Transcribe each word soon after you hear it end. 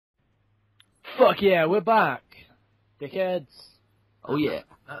Fuck yeah, we're back, dickheads. Oh yeah.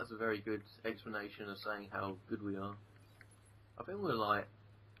 That's a very good explanation of saying how good we are. I think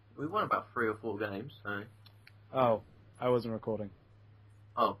we won about 3 or 4 games, so... Oh, I wasn't recording.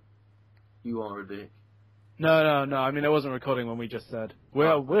 Oh, you are a dick. No, I mean I wasn't recording when we just said,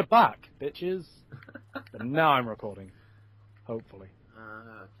 we're back, bitches. But now I'm recording. Hopefully.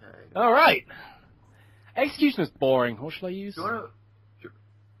 Okay. Alright. Execution is boring. What should I use? Do you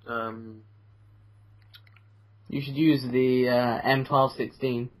wanna... You should use the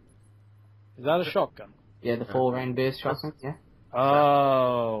M1216. Is that a shotgun? Yeah, the 4-round burst shotgun. Yeah.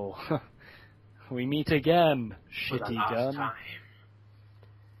 Oh. We meet again, for the shitty last gun. time.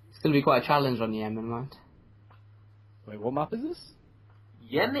 It's gonna be quite a challenge on the M, mind. Wait, what map is this?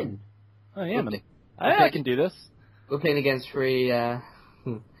 Yemen. Oh, Yemen. Okay. I can do this. We're playing against a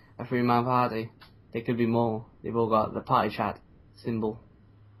 3-man party. There could be more. They've all got the party chat symbol.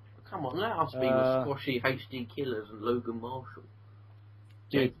 Come on, let us be the squashy HD Killers and Logan Marshall.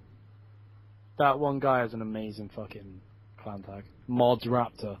 Dude, that one guy has an amazing fucking clan tag. Mods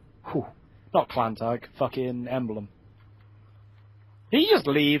Raptor. Whew. Not clan tag, fucking emblem. Did he just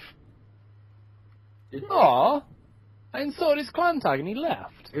leave? Aww. I installed his clan tag and he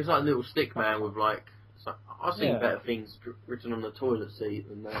left. It was like a little stick man with like... I've seen Yeah. better things written on the toilet seat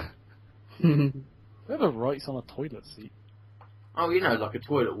than that. Whoever writes on a toilet seat? Oh, you know, like a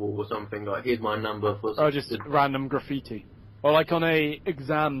toilet wall or something, like, here's my number for... Or just random graffiti. Or like on a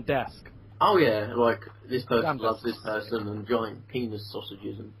exam desk. Oh yeah, like, this person Damn loves this. this person, and giant penis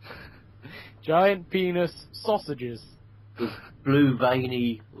sausages, and Giant penis sausages. with blue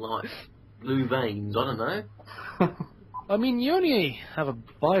veiny, like, blue veins, I don't know. I mean, you only have a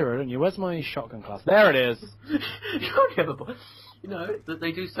biro, don't you? Where's my shotgun class? There it is. You only have a... You know, that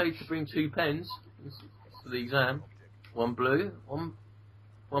they do say to bring 2 pens for the exam. One blue, one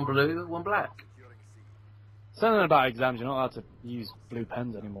blue, one black. Something about exams, you're not allowed to use blue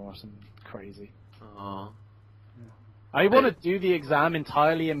pens anymore or something crazy. Oh. I want to do the exam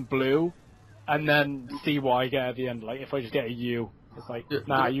entirely in blue, and then see what I get at the end. Like, if I just get a U, it's like,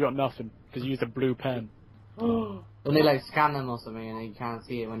 nah, you got nothing, because you used a blue pen. When they like scan them or something and you can't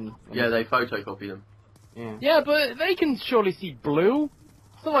see it when Yeah, they photocopy them. Yeah. Yeah, but they can surely see blue.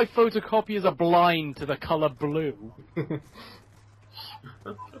 It's not like photocopiers are blind to the colour blue.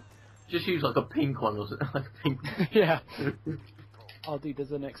 Just use like a pink one or something, like a pink. Yeah. Oh, dude,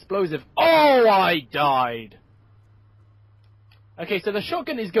 there's an explosive. Oh, I died! Okay, so the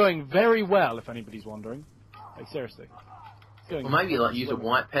shotgun is going very well, if anybody's wondering. Like, seriously. It's going Or maybe like use a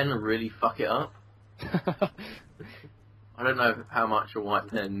white pen and really fuck it up. I don't know how much a white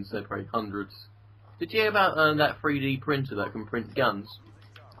pen, so probably hundreds. Did you hear about that 3D printer that can print guns?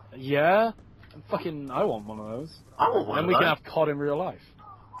 Yeah? I want one of those. I want one And of we those. can have COD in real life.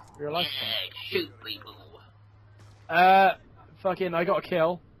 Real life. Shoot people. I got a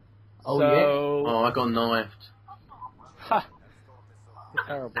kill. Oh, so... yeah? Oh, I got knifed. Ha! You're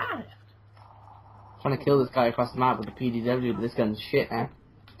terrible. Trying to kill this guy across the map with the PDW, but this gun's shit, man.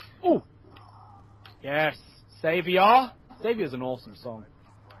 Ooh! Yes! Savior! Savior's an awesome song.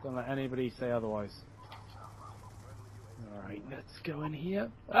 Don't let anybody say otherwise. Alright, let's go in here.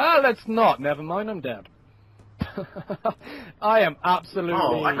 Ah, let's not! Never mind, I'm dead. I am absolutely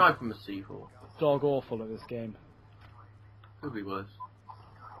Oh, I died from a C4. dog awful at this game. Could be worse.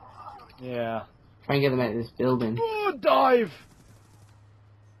 Yeah. Try and get them out of this building. Oh, dive!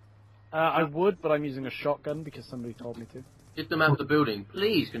 I would, but I'm using a shotgun because somebody told me to. Get them out of the building.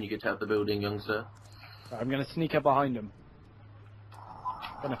 Please, can you get out of the building, young sir? I'm gonna sneak up behind him.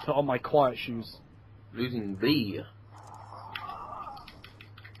 Gonna put on my quiet shoes. Losing B.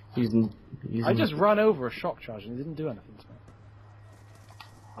 Using I just ran over a shock charge and it didn't do anything to me.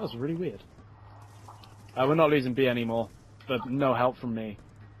 That was really weird. We're not losing B anymore, but no help from me.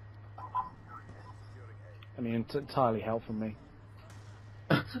 I mean, entirely help from me.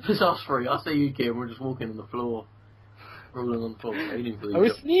 Just us 3. I see you, kid. We're just walking on the floor. Rolling on the floor, waiting for I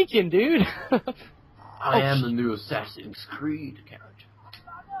was sneaking, dude! I am the new Assassin's Creed character.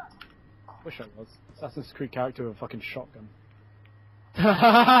 Wish I was. Assassin's Creed character with a fucking shotgun.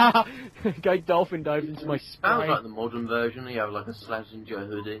 Guy dolphin dived into my Sounds spine. like the modern version. You have like a SkadooshGaming2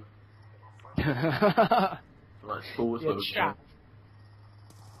 hoodie. Like sports Yeah, hoodie. chap.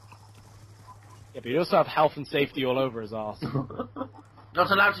 Yeah, but you also have health and safety all over his ass. Not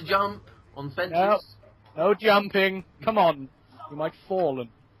allowed to jump on fences. No. No jumping. Come on. You might fall and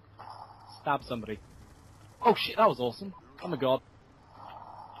stab somebody. Oh shit, that was awesome. Oh my god.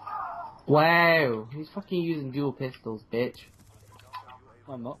 Wow, he's fucking using dual pistols, bitch.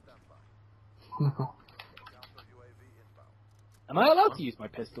 I'm not. Am I allowed to use my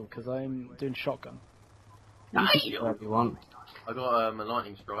pistol because I'm doing shotgun? Whatever you want. I got a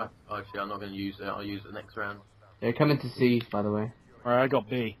lightning strike. Actually, I'm not going to use it. I'll use it next round. They're coming to C, by the way. Alright, I got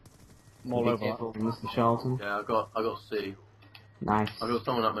B. I'm all Be over careful, Mr. Charlton. Yeah, I got C. Nice. I got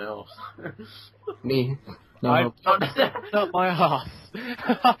someone up my arse. Me. No I- hope. Not my ass.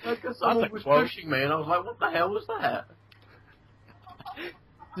 Because someone was pushing me, and I was like, "What the hell was that?"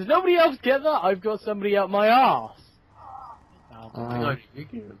 Does nobody else get that? I've got somebody up my ass. No, you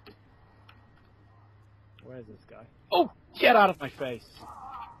can. Where's this guy? Oh, get out of my face.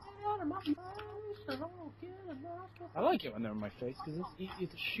 I like it when they're in my face because it's easier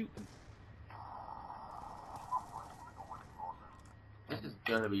to shoot them. This is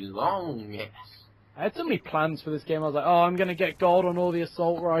going to be long, yes. I had so many plans for this game. I was like, oh, I'm going to get gold on all the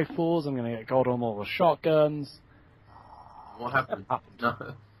assault rifles. I'm going to get gold on all the shotguns. What happened? No.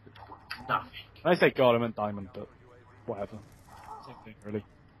 Nothing. When I say gold, I meant diamond, but whatever. Same thing, really.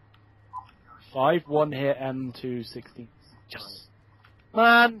 5, 1 hit, M2, 16. Yes.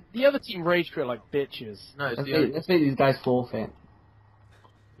 Man, the other team rage quit like bitches. No, it's Let's make these guys forfeit.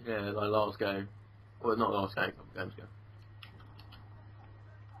 Yeah, like last game. Well, not last game, a couple games ago.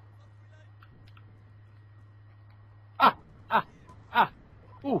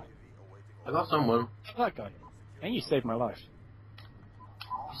 Ooh, I got someone. that guy. And you saved my life.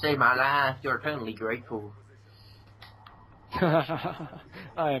 You saved my life. You're eternally grateful. I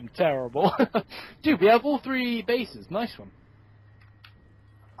am terrible. Dude, we have all 3 bases. Nice one.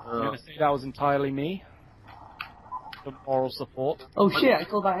 I'm going to say that was entirely me. The moral support. Oh shit, I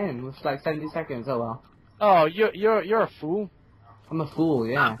called that in with like 70 seconds, oh well. Oh, you're a fool. I'm a fool,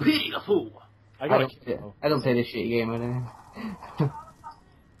 yeah. Pity the fool. I got it. I don't play this shit game, I don't.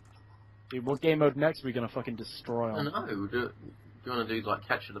 Dude, what game mode next are we gonna fucking destroy I on? don't know. Do you want to do like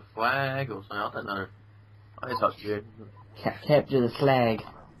capture the flag or something? I don't know. It's up to you. Capture the slag.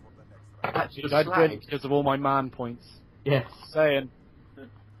 Capture Dude, the I'd win slag. because of all my man points. Yes. Saying.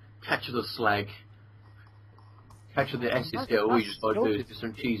 Capture the slag. Capture the S skill. All you just gotta do is do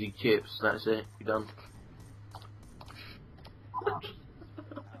some cheesy chips. That's it. You're done.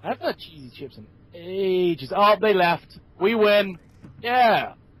 I haven't had cheesy chips in ages. Oh, they left. We win.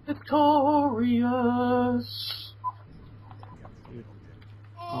 Yeah. Victorious.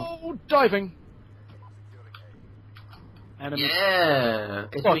 Oh, diving. Enemy. Yeah.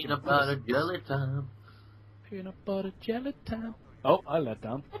 It's Fucking peanut butter jelly time. Peanut butter jelly time. Oh, I let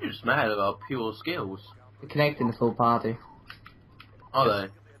down. They're just mad about pure skills. We're connecting the full party. Are Yes.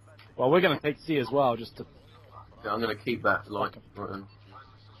 they? Well, we're gonna take C as well, just to. Yeah, I'm gonna keep that like front.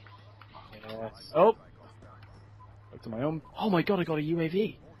 Yes. Oh. Back to my own. Oh my god, I got a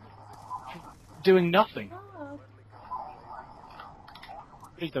UAV. Doing nothing.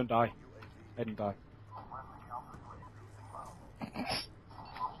 Please don't die. I didn't die.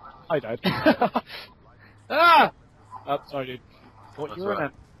 I died. Ah! Oh, sorry, dude. Thought That's you were in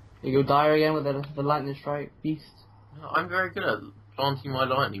right. it. You go dire again with the lightning strike beast. No, I'm very good at planting my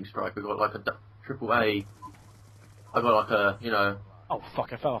lightning strike. I got like a triple A. I got like a, you know, Oh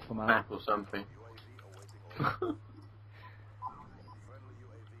fuck, I fell off the map. map or something.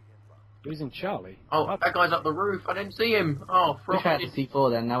 Losing Charlie. Oh, What? that guy's up the roof. I didn't see him. Oh, We tried the frosted,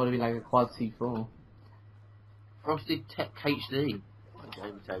 C4 then, that would have been like a quad C4. frosted Tech HD. What a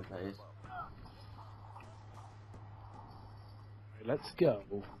game tag that is. Let's go.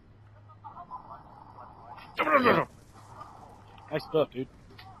 Nice burp, dude.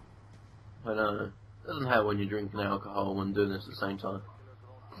 I know. Doesn't help when you're drinking alcohol and doing this at the same time.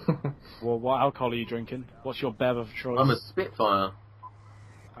 Well, what alcohol are you drinking? What's your bev of choice? I'm a Spitfire.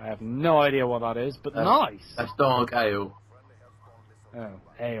 I have no idea what that is, but That's- nice. That's dark ale. Oh,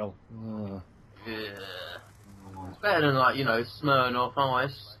 ale. Ugh. Yeah. It's better than like, you know, Smirnoff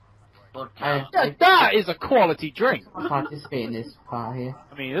Ice. Vodka. Yeah, that is a quality drink. I participate in this part here.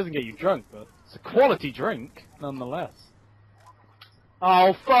 I mean, it doesn't get you drunk, but it's a quality drink, nonetheless.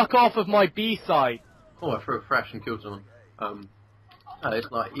 Oh, fuck off of my B-side. Oh, I threw a thrash and killed someone. No, it's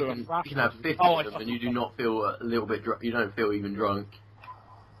like you can have 50 Oh, I of them and fucking- you do not feel a little bit drunk. You don't feel even drunk.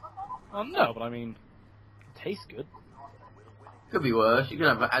 Oh, no, but I mean, it tastes good. Could be worse. You can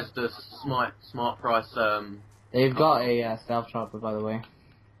have an Asda smart price. They've got a stealth chopper, by the way.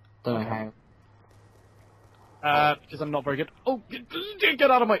 Don't know how. Because I'm not very good. Oh, get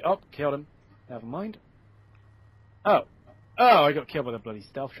out of my... Oh, killed him. Never mind. Oh, I got killed by the bloody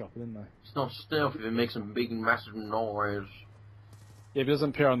stealth chopper, didn't I? It's not stealth if it makes a big massive noise. Yeah, but it doesn't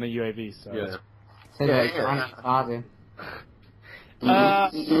appear on the UAV, so... Yeah. Says Yeah, like yeah. party.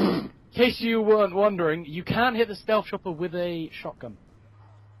 In case you weren't wondering, you can hit the stealth chopper with a shotgun.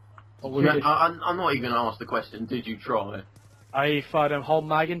 Or with a- I'm not even going to ask the question. Did you try? I fired a whole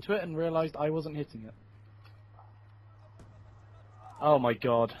mag into it and realised I wasn't hitting it. Oh my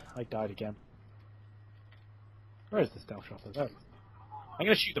god, I died again. Where is the stealth shot? There. I'm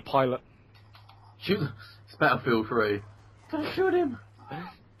gonna shoot the pilot. Shoot! It's Battlefield 3. Don't shoot him!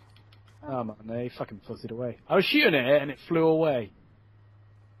 Oh man, they fucking fuzzed away. I was shooting it and it flew away.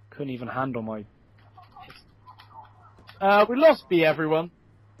 Couldn't even handle my... we lost B, everyone.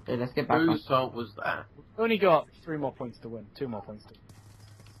 Okay, let's get back on. Whose fault was that? We only got 3 more points to win. 2 more points to win.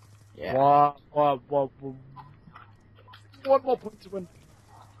 Yeah. One more point to win.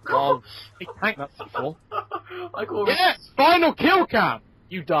 Oh, big tank, that's C4. I call Yes! Final kill cam!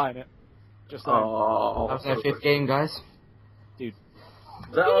 You die in it. Just like... Oh. That was our 5th game, guys. Dude.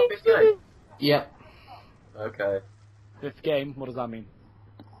 Is that our 5th game? Yep. Okay. 5th game? What does that mean?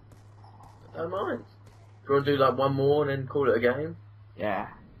 I don't mind. Do you want to do like one more and then call it a game? Yeah.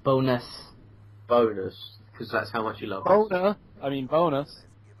 Bonus. Bonus. Because that's how much you love us. Bonus. I mean bonus.